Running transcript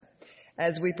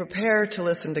As we prepare to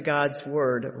listen to God's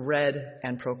word read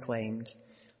and proclaimed,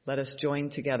 let us join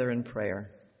together in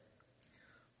prayer.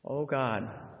 O God,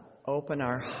 open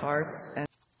our hearts and...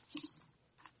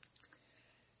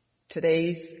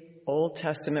 Today's Old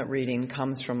Testament reading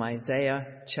comes from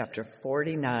Isaiah chapter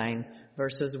 49,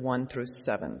 verses 1 through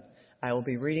 7. I will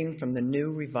be reading from the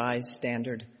New Revised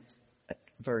Standard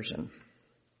Version.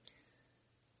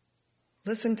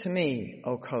 Listen to me,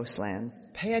 O coastlands.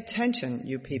 Pay attention,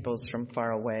 you peoples from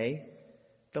far away.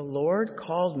 The Lord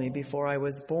called me before I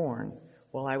was born,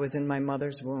 while I was in my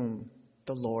mother's womb.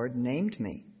 The Lord named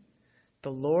me. The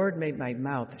Lord made my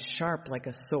mouth sharp like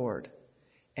a sword.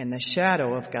 In the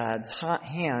shadow of God's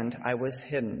hand I was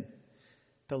hidden.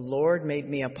 The Lord made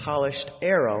me a polished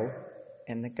arrow.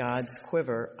 In the God's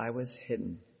quiver I was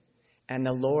hidden. And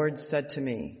the Lord said to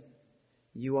me,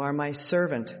 You are my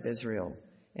servant, Israel,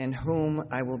 in whom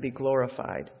I will be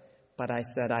glorified. But I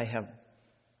said, I have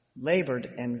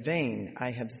labored in vain.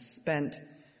 I have spent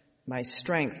my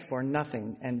strength for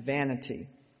nothing and vanity.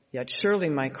 Yet surely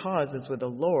my cause is with the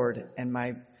Lord, and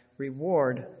my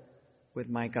reward with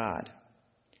my God.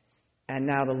 And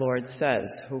now the Lord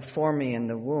says, who formed me in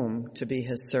the womb to be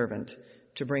his servant,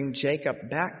 to bring Jacob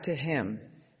back to him,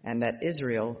 and that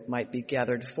Israel might be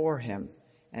gathered for him.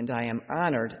 And I am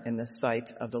honored in the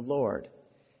sight of the Lord,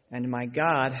 and my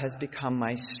God has become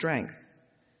my strength.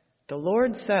 The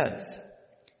Lord says,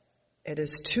 It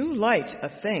is too light a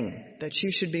thing that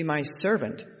you should be my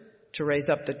servant, to raise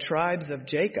up the tribes of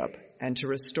Jacob and to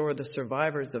restore the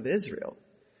survivors of Israel.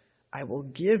 I will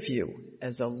give you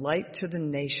as a light to the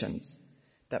nations,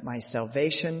 that my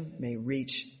salvation may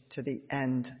reach to the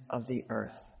end of the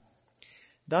earth.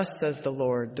 Thus says the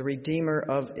Lord, the Redeemer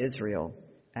of Israel,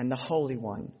 and the Holy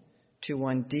One, to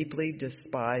one deeply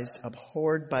despised,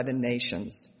 abhorred by the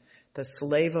nations, the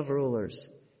slave of rulers.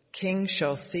 Kings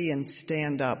shall see and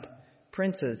stand up,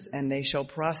 princes, and they shall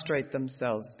prostrate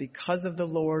themselves, because of the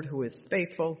Lord who is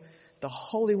faithful, the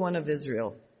Holy One of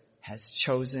Israel has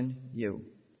chosen you.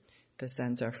 This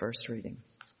ends our first reading.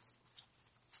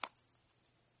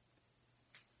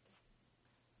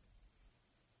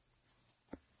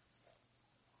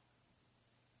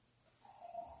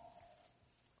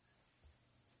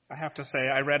 I have to say,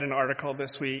 I read an article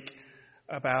this week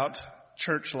about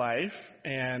church life,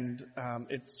 and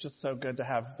it's just so good to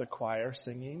have the choir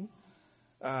singing,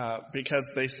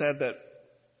 because they said that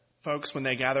folks, when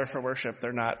they gather for worship,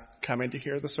 they're not coming to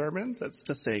hear the sermons, it's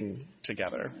to sing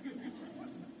together.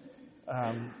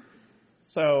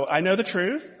 So I know the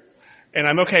truth, and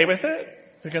I'm okay with it,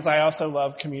 because I also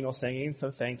love communal singing,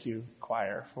 so thank you,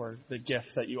 choir, for the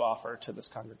gift that you offer to this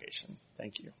congregation.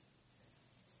 Thank you.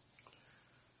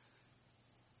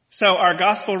 So our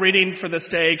gospel reading for this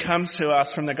day comes to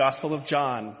us from the Gospel of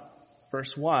John,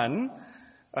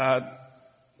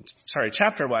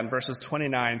 chapter 1, verses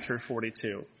 29 through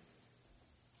 42.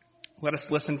 Let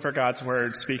us listen for God's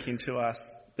word speaking to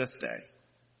us this day.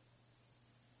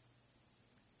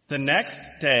 The next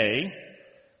day,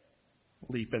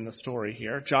 leap in the story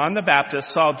here, John the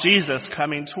Baptist saw Jesus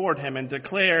coming toward him and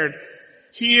declared,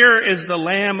 Here is the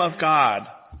Lamb of God,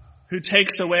 who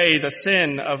takes away the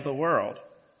sin of the world.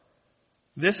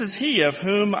 This is he of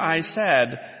whom I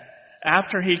said,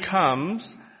 after he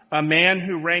comes, a man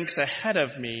who ranks ahead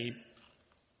of me.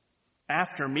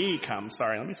 After me comes a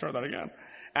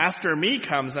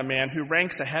man who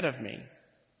ranks ahead of me,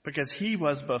 because he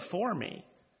was before me.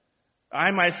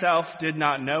 I myself did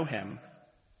not know him,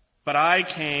 but I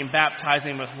came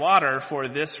baptizing with water for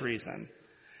this reason,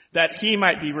 that he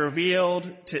might be revealed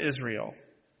to Israel.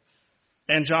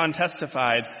 And John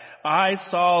testified, I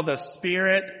saw the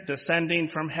Spirit descending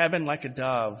from heaven like a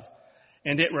dove,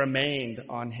 and it remained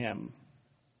on him.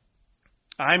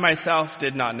 I myself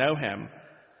did not know him,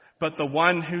 but the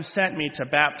one who sent me to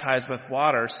baptize with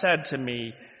water said to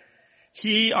me,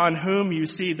 He on whom you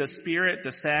see the Spirit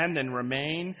descend and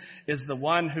remain is the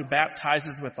one who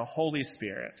baptizes with the Holy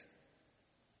Spirit.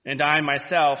 And I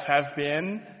myself have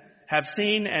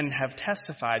seen and have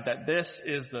testified that this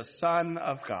is the Son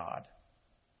of God.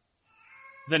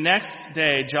 The next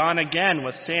day, John again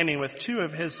was standing with two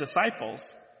of his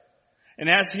disciples. And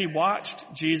as he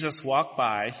watched Jesus walk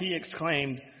by, he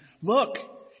exclaimed, Look,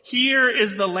 here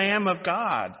is the Lamb of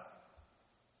God.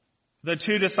 The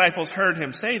two disciples heard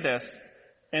him say this,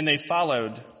 and they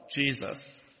followed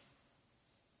Jesus.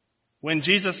 When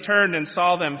Jesus turned and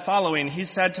saw them following, he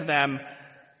said to them,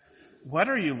 What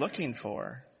are you looking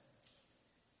for?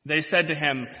 They said to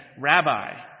him,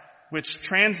 Rabbi, which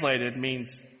translated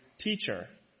means teacher.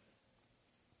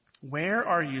 Where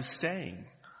are you staying?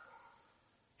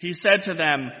 He said to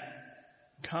them,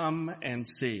 Come and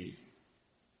see.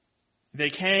 They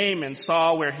came and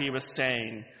saw where he was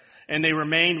staying, and they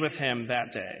remained with him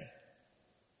that day.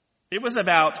 It was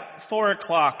about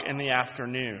 4:00 in the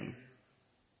afternoon.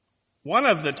 One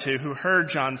of the two who heard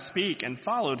John speak and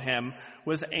followed him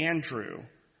was Andrew,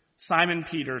 Simon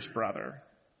Peter's brother.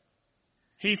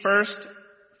 He first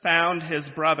found his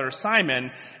brother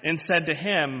Simon and said to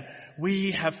him,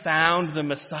 "We have found the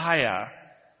Messiah,"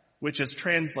 which is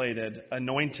translated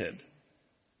anointed.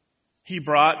 He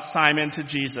brought Simon to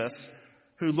Jesus,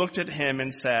 who looked at him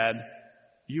and said,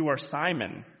 "You are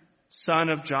Simon, son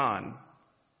of John.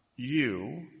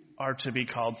 You are to be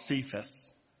called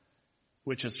Cephas,"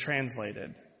 which is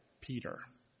translated Peter.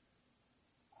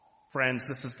 Friends,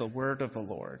 this is the word of the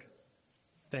Lord.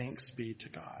 Thanks be to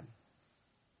God.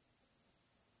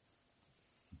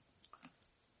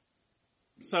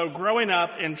 So growing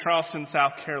up in Charleston,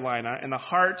 South Carolina, in the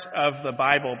heart of the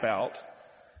Bible Belt,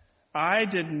 I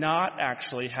did not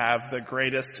actually have the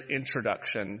greatest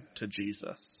introduction to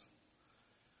Jesus.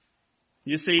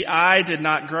 You see, I did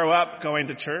not grow up going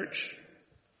to church.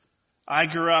 I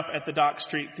grew up at the Dock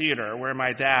Street Theater, where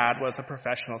my dad was a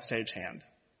professional stagehand.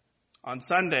 On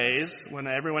Sundays, when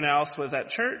everyone else was at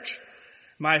church,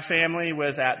 my family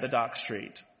was at the Dock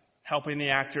Street, helping the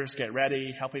actors get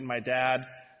ready, helping my dad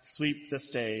sweep the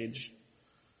stage.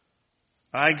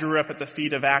 I grew up at the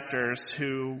feet of actors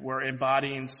who were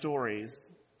embodying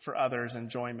stories for others'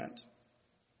 enjoyment.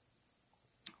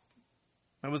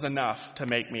 It was enough to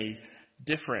make me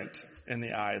different in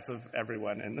the eyes of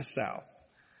everyone in the South.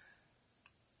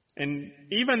 And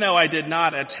even though I did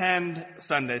not attend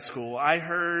Sunday school, I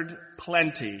heard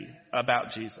plenty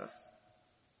about Jesus.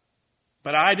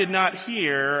 But I did not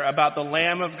hear about the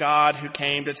Lamb of God who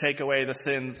came to take away the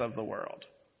sins of the world.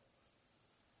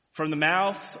 From the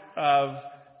mouth of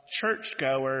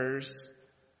churchgoers,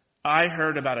 I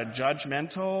heard about a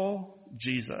judgmental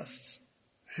Jesus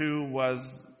who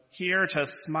was here to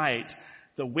smite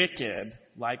the wicked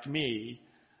like me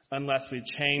unless we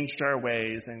changed our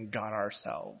ways and got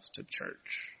ourselves to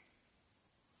church.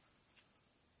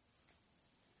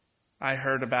 I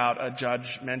heard about a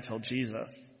judgmental Jesus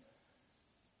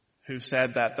who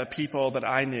said that the people that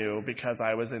I knew because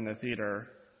I was in the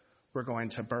theater were going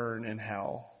to burn in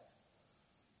hell.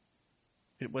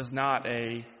 It was not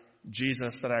a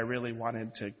Jesus that I really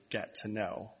wanted to get to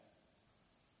know.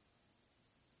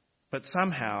 But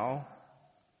somehow,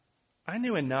 I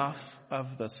knew enough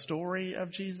of the story of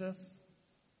Jesus.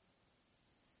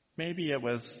 Maybe it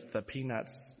was the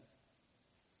peanuts.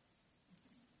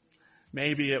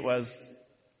 Maybe it was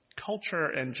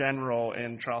culture in general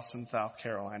in Charleston, South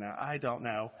Carolina. I don't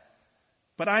know.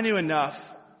 But I knew enough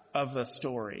of the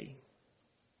story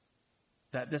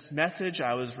that this message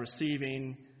I was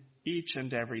receiving each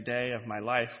and every day of my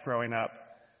life growing up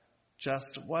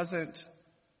just wasn't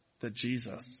the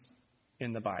Jesus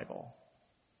in the Bible.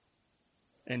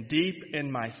 And deep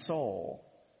in my soul,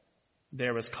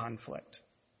 there was conflict.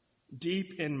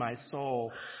 Deep in my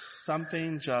soul,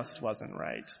 something just wasn't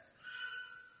right.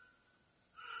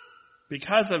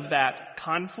 Because of that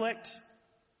conflict,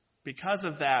 because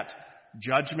of that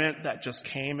judgment that just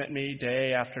came at me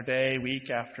day after day, week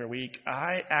after week,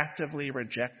 I actively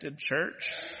rejected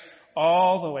church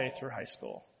all the way through high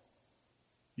school.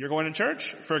 You're going to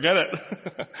church? Forget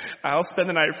it. I'll spend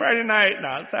the night Friday night,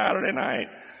 not Saturday night.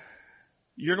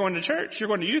 You're going to church? You're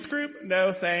going to youth group?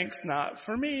 No, thanks, not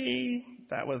for me.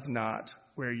 That was not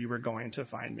where you were going to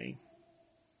find me.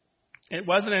 It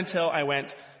wasn't until I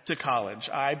went to college.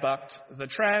 I bucked the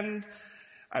trend.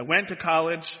 I went to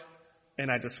college and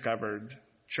I discovered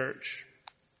church.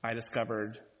 I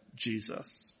discovered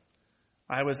Jesus.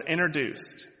 I was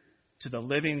introduced to the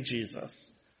living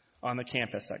Jesus on the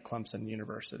campus at Clemson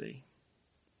University.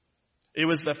 It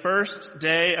was the first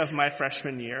day of my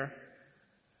freshman year.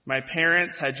 My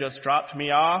parents had just dropped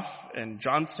me off in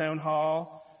Johnstone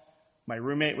Hall. My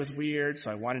roommate was weird,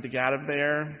 so I wanted to get out of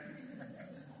there.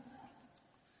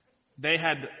 They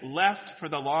had left for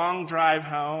the long drive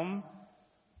home,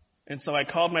 and so I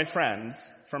called my friends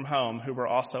from home who were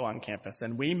also on campus,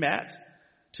 and we met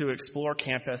to explore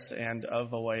campus and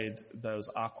avoid those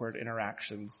awkward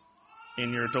interactions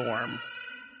in your dorm.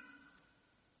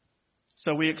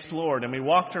 So we explored and we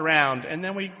walked around, and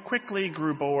then we quickly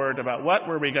grew bored about what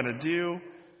were we going to do.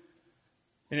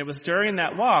 And it was during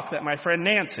that walk that my friend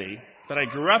Nancy, that I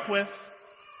grew up with,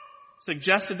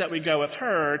 suggested that we go with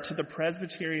her to the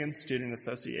Presbyterian Student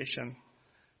Association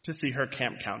to see her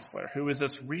camp counselor, who was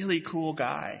this really cool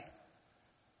guy.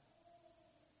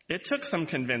 It took some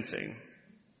convincing.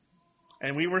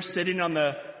 And we were sitting on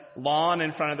the lawn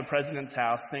in front of the president's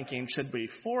house thinking, should we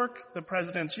fork the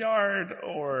president's yard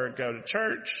or go to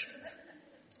church?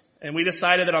 And we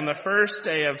decided that on the first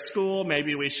day of school,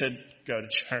 maybe we should go to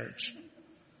church.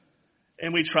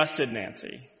 And we trusted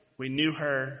Nancy. We knew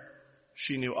her.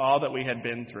 She knew all that we had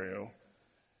been through.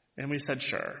 And we said,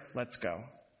 sure, let's go.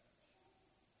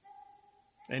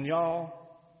 And y'all,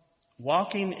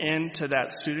 walking into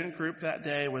that student group that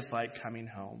day was like coming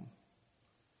home.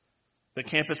 The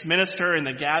campus minister and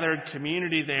the gathered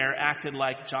community there acted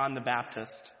like John the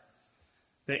Baptist.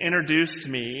 They introduced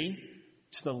me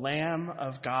to the Lamb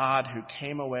of God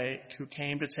who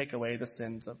came to take away the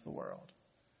sins of the world.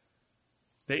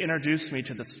 They introduced me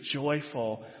to this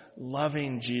joyful,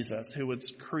 loving Jesus who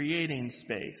was creating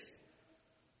space.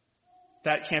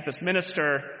 That campus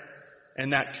minister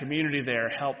and that community there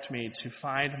helped me to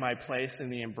find my place in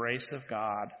the embrace of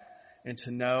God and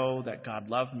to know that God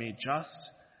loved me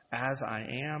just as I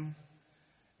am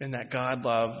and that God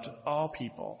loved all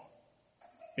people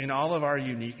in all of our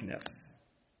uniqueness,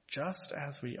 just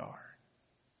as we are.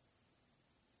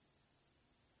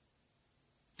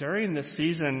 During the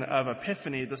season of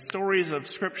Epiphany, the stories of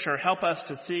Scripture help us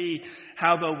to see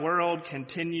how the world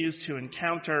continues to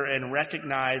encounter and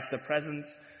recognize the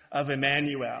presence of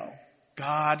Emmanuel,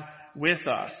 God with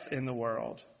us in the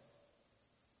world.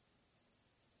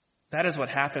 That is what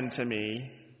happened to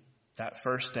me that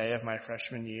first day of my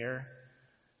freshman year,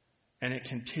 and it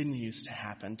continues to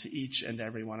happen to each and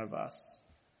every one of us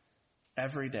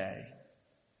every day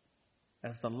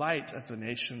as the light of the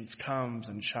nations comes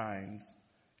and shines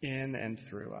in and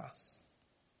through us.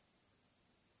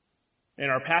 In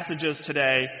our passages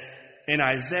today, in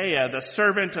Isaiah, the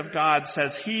servant of God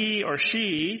says he or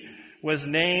she was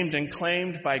named and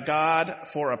claimed by God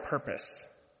for a purpose.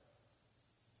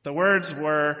 The words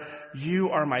were, "You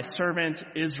are my servant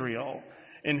Israel,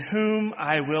 in whom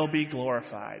I will be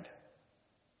glorified."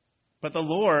 But the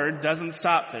Lord doesn't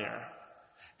stop there.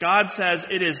 God says,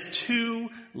 "It is too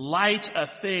light a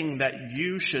thing that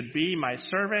you should be my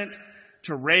servant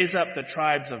to raise up the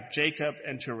tribes of Jacob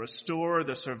and to restore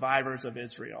the survivors of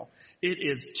Israel. It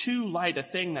is too light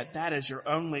a thing that is your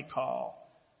only call.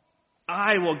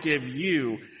 I will give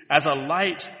you as a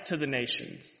light to the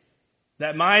nations,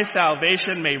 that my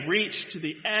salvation may reach to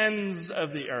the ends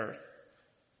of the earth.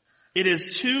 It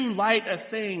is too light a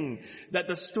thing that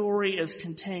the story is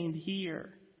contained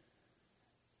here.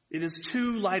 It is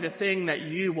too light a thing that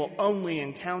you will only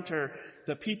encounter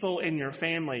the people in your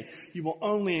family. You will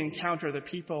only encounter the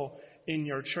people in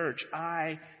your church.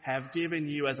 I have given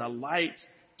you as a light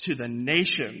to the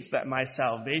nations, that my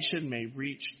salvation may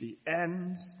reach the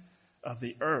ends of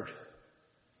the earth.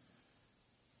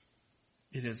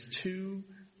 It is too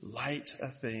light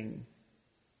a thing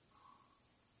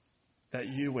that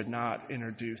you would not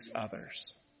introduce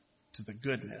others to the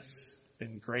goodness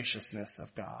and graciousness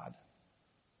of God.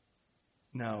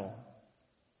 No,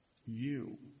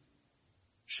 you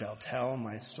shall tell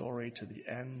my story to the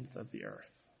ends of the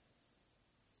earth."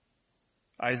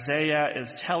 Isaiah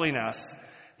is telling us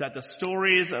that the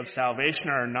stories of salvation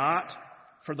are not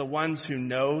for the ones who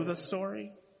know the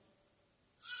story,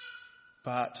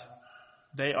 but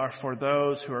they are for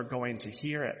those who are going to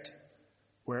hear it,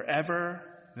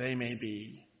 wherever they may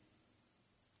be.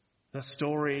 The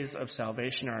stories of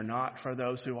salvation are not for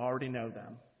those who already know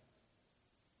them.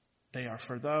 They are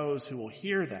for those who will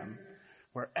hear them,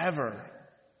 wherever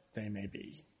they may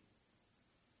be.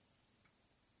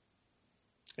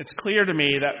 It's clear to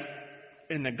me that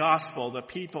in the gospel, the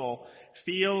people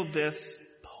feel this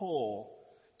pull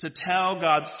to tell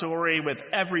God's story with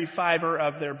every fiber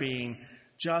of their being,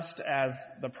 just as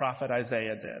the prophet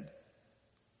Isaiah did.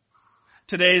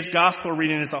 Today's gospel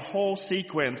reading is a whole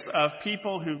sequence of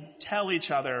people who tell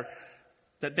each other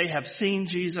that they have seen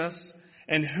Jesus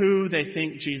and who they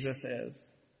think Jesus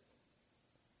is.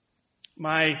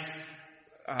 One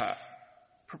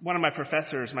of my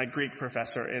professors, my Greek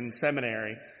professor in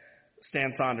seminary,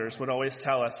 Stan Saunders, would always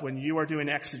tell us, when you are doing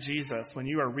exegesis, when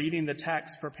you are reading the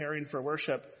text, preparing for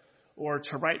worship, or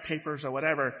to write papers or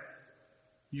whatever,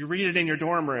 you read it in your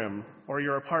dorm room or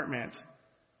your apartment.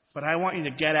 But I want you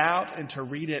to get out and to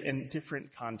read it in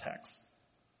different contexts.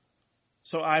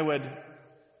 So I would,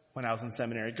 when I was in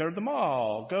seminary, go to the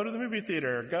mall, go to the movie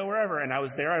theater, go wherever. And I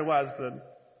was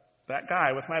that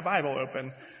guy with my Bible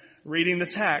open, reading the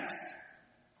text.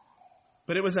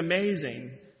 But it was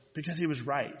amazing because he was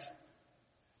right.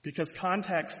 Because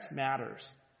context matters.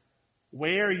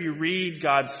 Where you read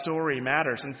God's story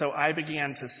matters. And so I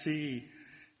began to see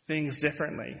things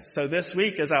differently. So this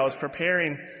week, as I was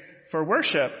preparing for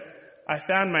worship, I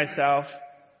found myself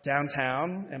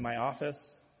downtown in my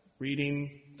office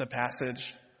reading the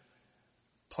passage,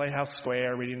 Playhouse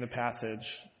Square reading the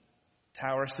passage,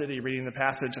 Tower City reading the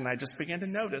passage, and I just began to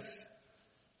notice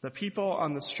The people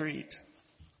on the street.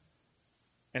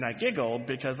 And I giggled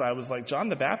because I was like, John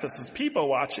the Baptist was people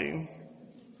watching.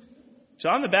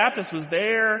 John the Baptist was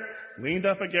there, leaned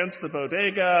up against the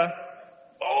bodega.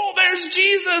 Oh, there's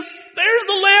Jesus! There's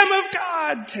the Lamb of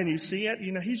God! Can you see it?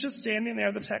 He's just standing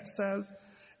there, the text says.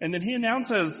 And then he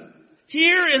announces,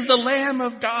 here is the Lamb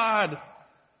of God.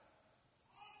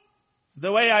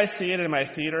 The way I see it in my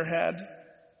theater head,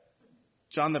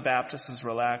 John the Baptist is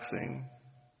relaxing.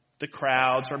 The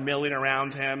crowds are milling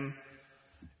around him,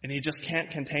 and he just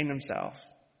can't contain himself.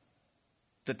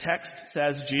 The text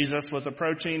says Jesus was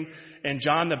approaching, and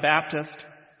John the Baptist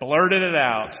blurted it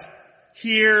out.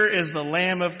 Here is the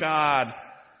Lamb of God.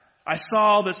 I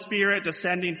saw the Spirit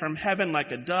descending from heaven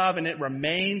like a dove, and it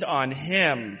remained on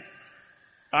him.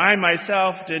 I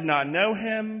myself did not know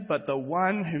him, but the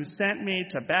one who sent me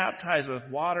to baptize with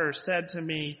water said to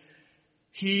me,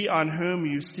 he on whom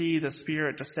you see the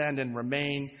Spirit descend and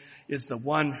remain is the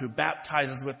one who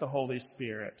baptizes with the Holy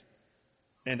Spirit.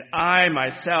 And I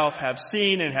myself have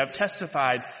seen and have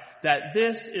testified that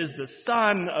this is the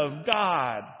Son of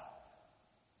God.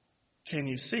 Can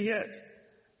you see it?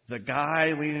 The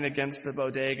guy leaning against the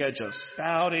bodega just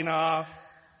spouting off.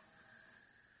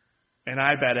 And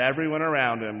I bet everyone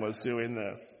around him was doing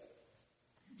this.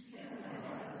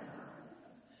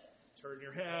 Turn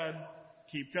your head,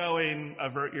 keep going,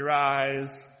 avert your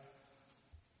eyes.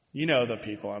 You know the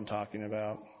people I'm talking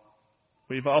about.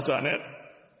 We've all done it.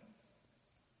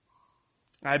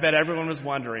 I bet everyone was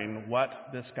wondering what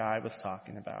this guy was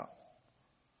talking about.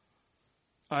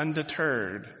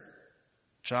 Undeterred,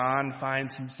 John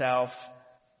finds himself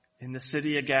in the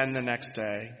city again the next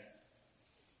day.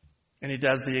 And he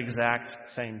does the exact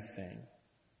same thing.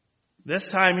 This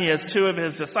time he has two of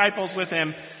his disciples with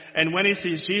him, and when he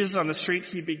sees Jesus on the street,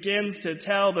 he begins to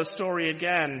tell the story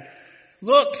again.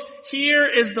 Look, here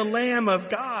is the Lamb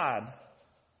of God.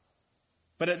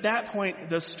 But at that point,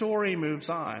 the story moves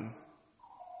on.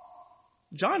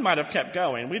 John might have kept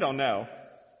going, we don't know.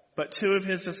 But two of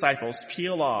his disciples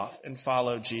peel off and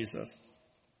follow Jesus.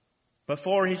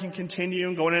 Before he can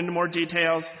continue going into more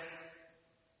details,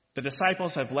 the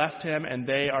disciples have left him and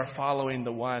they are following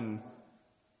the one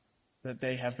that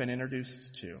they have been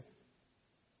introduced to.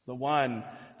 The one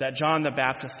that John the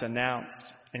Baptist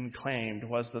announced and claimed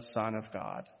was the Son of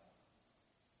God.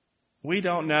 We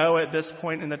don't know at this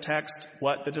point in the text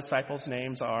what the disciples'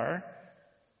 names are.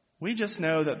 We just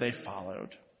know that they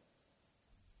followed.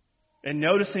 And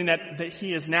noticing that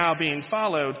he is now being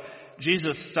followed,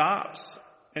 Jesus stops,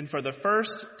 and for the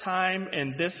first time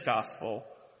in this gospel,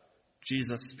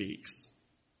 Jesus speaks.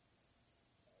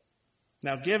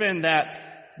 Now, given that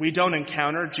we don't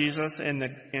encounter Jesus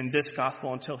in this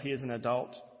gospel until he is an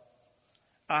adult,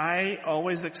 I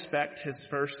always expect his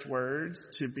first words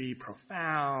to be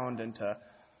profound and to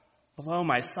blow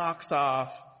my socks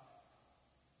off,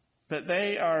 but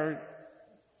they are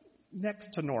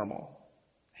next to normal.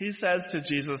 He says to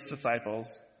Jesus' disciples,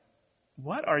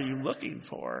 "What are you looking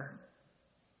for?"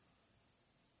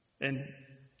 And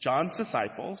John's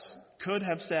disciples could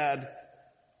have said,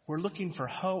 "We're looking for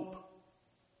hope.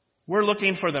 We're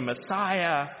looking for the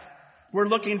Messiah. We're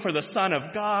looking for the Son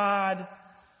of God.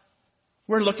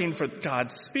 We're looking for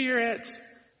God's Spirit."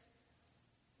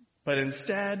 But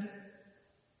instead,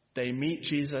 they meet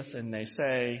Jesus and they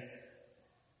say,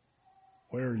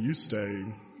 "Where are you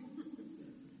staying?"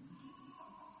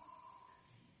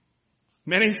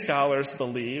 Many scholars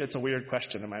believe, it's a weird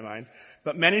question in my mind,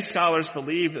 but many scholars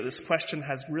believe that this question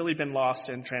has really been lost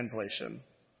in translation.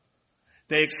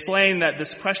 They explain that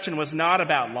this question was not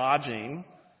about lodging,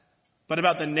 but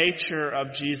about the nature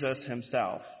of Jesus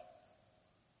himself,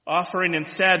 offering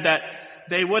instead that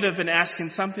they would have been asking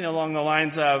something along the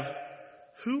lines of,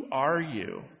 "Who are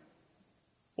you?"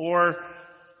 Or,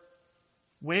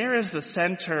 "Where is the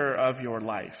center of your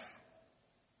life?"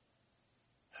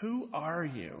 Who are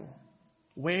you?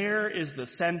 Where is the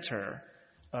center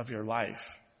of your life?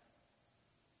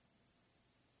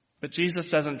 But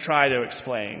Jesus doesn't try to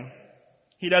explain.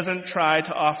 He doesn't try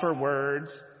to offer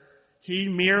words. He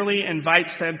merely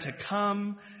invites them to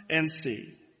come and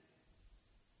see.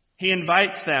 He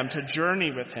invites them to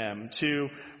journey with him, to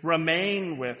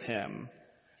remain with him.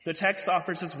 The text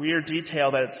offers this weird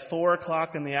detail that it's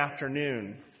 4:00 in the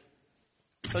afternoon.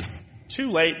 So too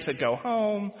late to go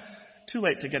home, too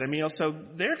late to get a meal. So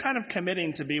they're kind of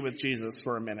committing to be with Jesus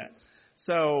for a minute.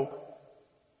 So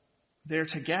they're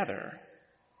together.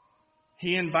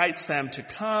 He invites them to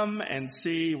come and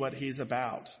see what he's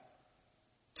about,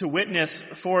 to witness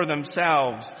for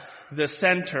themselves the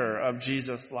center of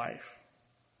Jesus' life.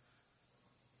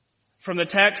 From the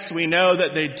text, we know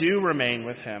that they do remain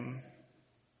with him.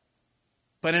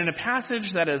 But in a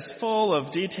passage that is full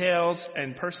of details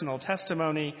and personal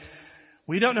testimony,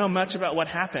 we don't know much about what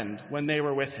happened when they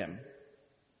were with him.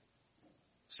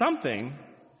 Something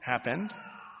happened.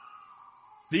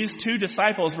 These two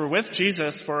disciples were with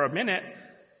Jesus for a minute.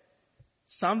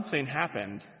 Something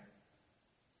happened.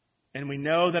 And we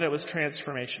know that it was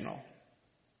transformational.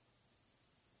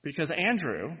 Because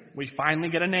Andrew, we finally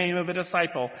get a name of a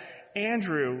disciple,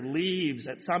 Andrew leaves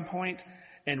at some point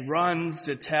and runs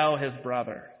to tell his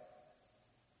brother.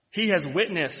 He has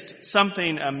witnessed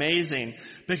something amazing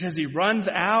because he runs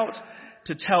out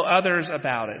to tell others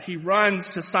about it. He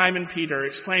runs to Simon Peter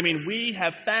exclaiming, "We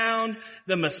have found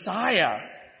the Messiah."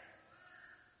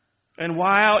 And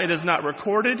while it is not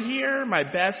recorded here, my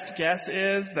best guess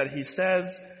is that he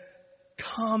says,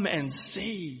 "Come and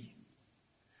see.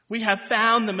 We have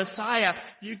found the Messiah.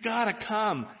 You gotta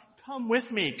come. Come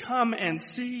with me. Come and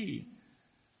see."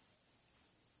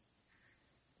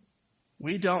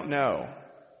 We don't know.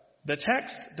 The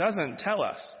text doesn't tell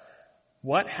us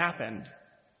what happened,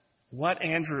 what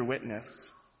Andrew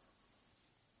witnessed.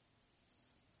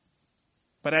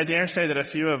 But I dare say that a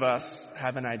few of us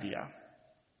have an idea.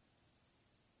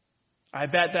 I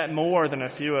bet that more than a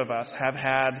few of us have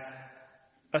had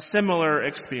a similar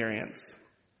experience.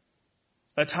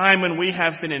 A time when we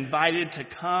have been invited to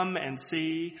come and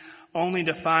see, only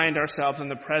to find ourselves in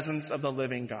the presence of the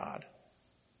living God.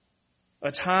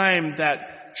 A time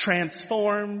that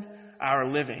transformed our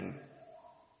living.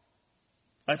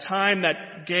 A time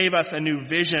that gave us a new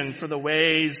vision for the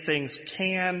ways things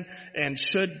can and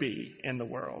should be in the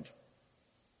world.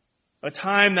 A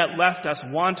time that left us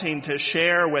wanting to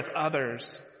share with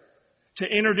others, to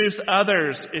introduce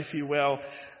others, if you will,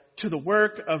 to the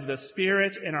work of the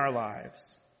Spirit in our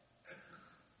lives.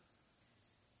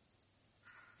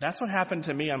 That's what happened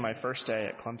to me on my first day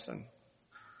at Clemson.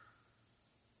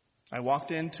 I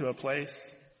walked into a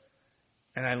place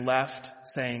and I left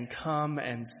saying, "Come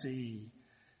and see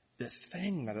this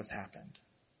thing that has happened."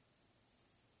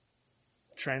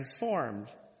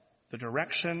 Transformed the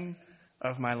direction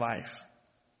of my life.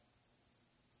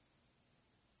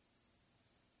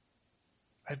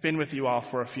 I've been with you all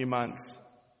for a few months.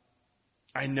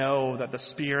 I know that the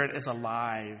Spirit is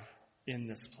alive in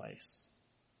this place.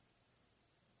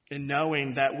 In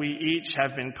knowing that we each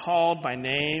have been called by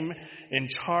name and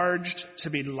charged to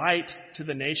be light to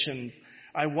the nations,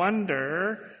 I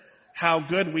wonder how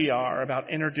good we are about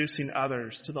introducing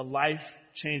others to the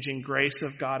life-changing grace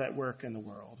of God at work in the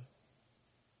world.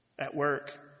 At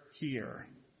work here.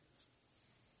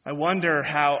 I wonder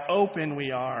how open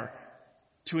we are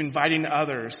to inviting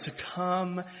others to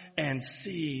come and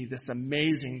see this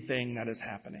amazing thing that is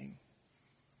happening.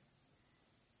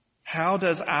 How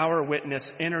does our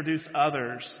witness introduce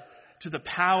others to the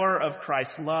power of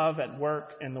Christ's love at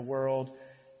work in the world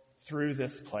through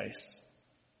this place,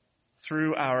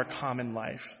 through our common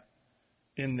life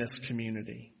in this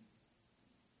community?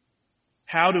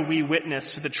 How do we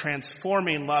witness to the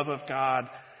transforming love of God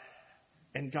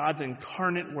and God's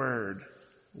incarnate word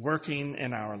working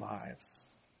in our lives?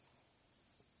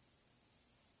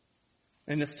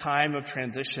 In this time of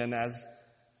transition, as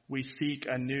we seek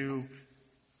a new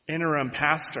interim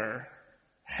pastor,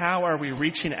 how are we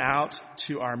reaching out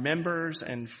to our members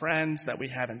and friends that we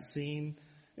haven't seen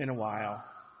in a while?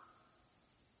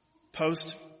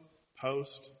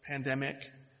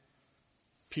 Post-pandemic,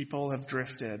 people have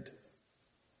drifted.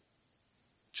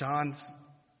 Jon's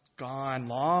gone,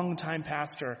 long-time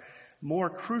pastor, more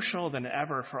crucial than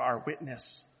ever for our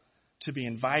witness to be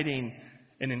inviting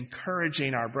and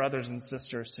encouraging our brothers and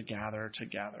sisters to gather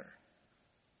together,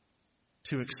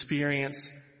 to experience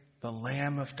the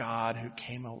Lamb of God who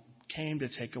came to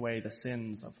take away the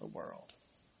sins of the world.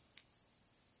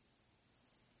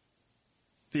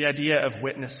 The idea of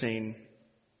witnessing,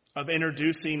 of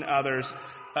introducing others,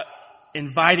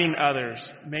 inviting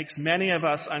others, makes many of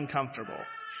us uncomfortable.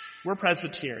 We're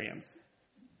Presbyterians.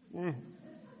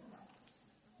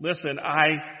 Listen,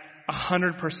 I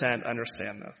 100%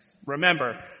 understand this.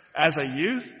 Remember, as a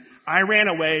youth, I ran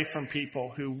away from people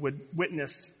who would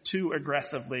witness too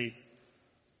aggressively,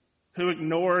 who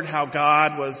ignored how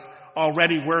God was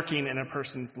already working in a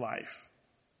person's life,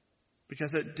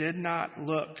 because I did not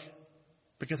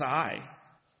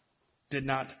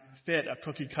fit a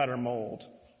cookie-cutter mold.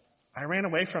 I ran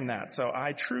away from that, so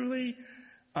I truly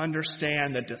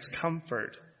understand the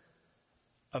discomfort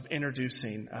of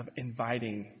introducing, of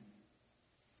inviting.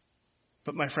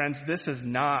 But my friends, this is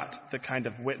not the kind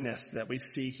of witness that we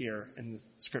see here in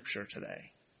Scripture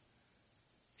today.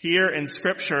 Here in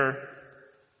Scripture,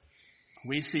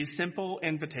 we see simple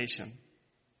invitation.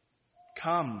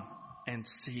 Come and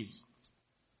see.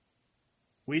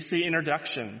 We see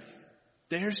introductions.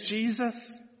 There's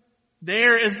Jesus.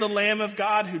 There is the Lamb of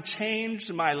God who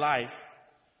changed my life.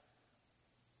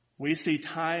 We see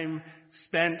time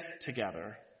spent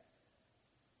together.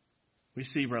 We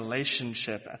see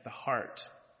relationship at the heart.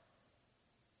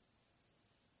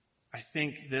 I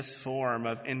think this form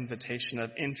of invitation,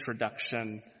 of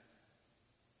introduction,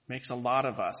 makes a lot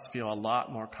of us feel a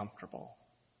lot more comfortable.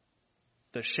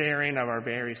 The sharing of our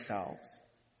very selves,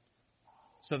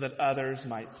 so that others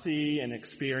might see and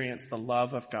experience the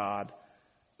love of God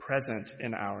present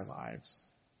in our lives.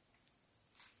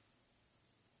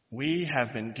 We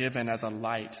have been given as a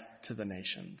light to the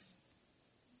nations.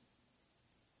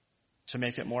 To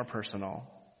make it more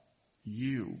personal,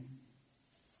 you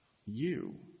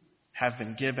have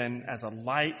been given as a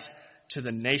light to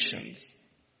the nations,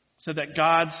 so that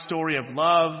God's story of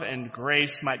love and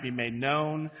grace might be made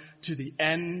known to the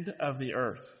end of the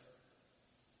earth.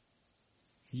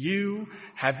 You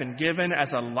have been given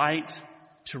as a light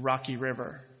to Rocky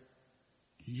River.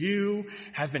 You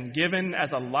have been given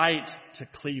as a light to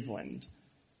Cleveland.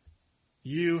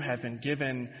 You have been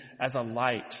given as a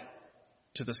light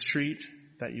to the street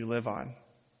that you live on,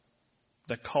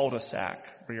 the cul-de-sac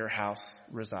where your house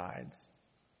resides.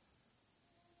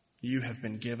 You have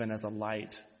been given as a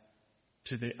light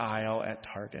to the aisle at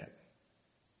Target.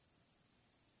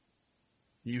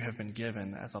 You have been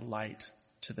given as a light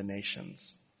to the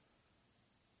nations,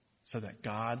 so that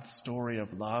God's story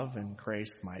of love and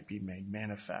grace might be made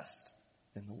manifest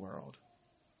in the world.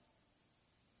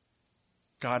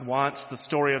 God wants the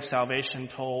story of salvation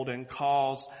told and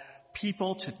calls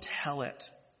people to tell it.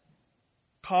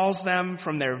 Calls them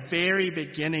from their very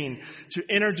beginning to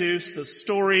introduce the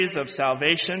stories of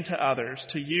salvation to others,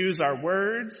 to use our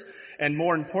words and,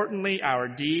 more importantly, our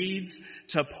deeds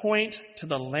to point to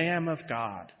the Lamb of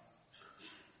God,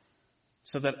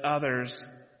 so that others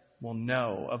will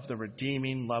know of the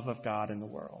redeeming love of God in the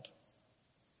world.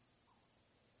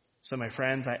 So, my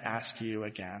friends, I ask you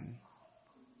again,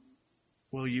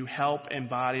 will you help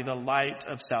embody the light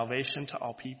of salvation to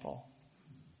all people?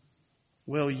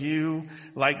 Will you,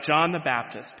 like John the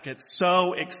Baptist, get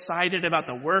so excited about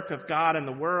the work of God in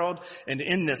the world and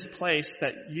in this place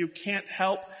that you can't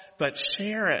help but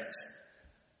share it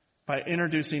by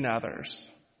introducing others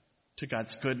to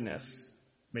God's goodness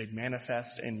made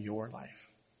manifest in your life?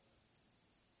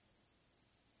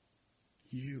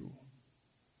 You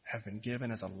have been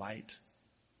given as a light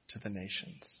to the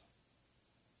nations.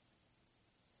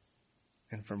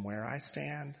 And from where I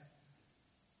stand,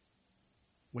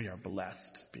 we are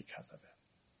blessed because of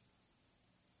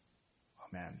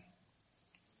it. Amen.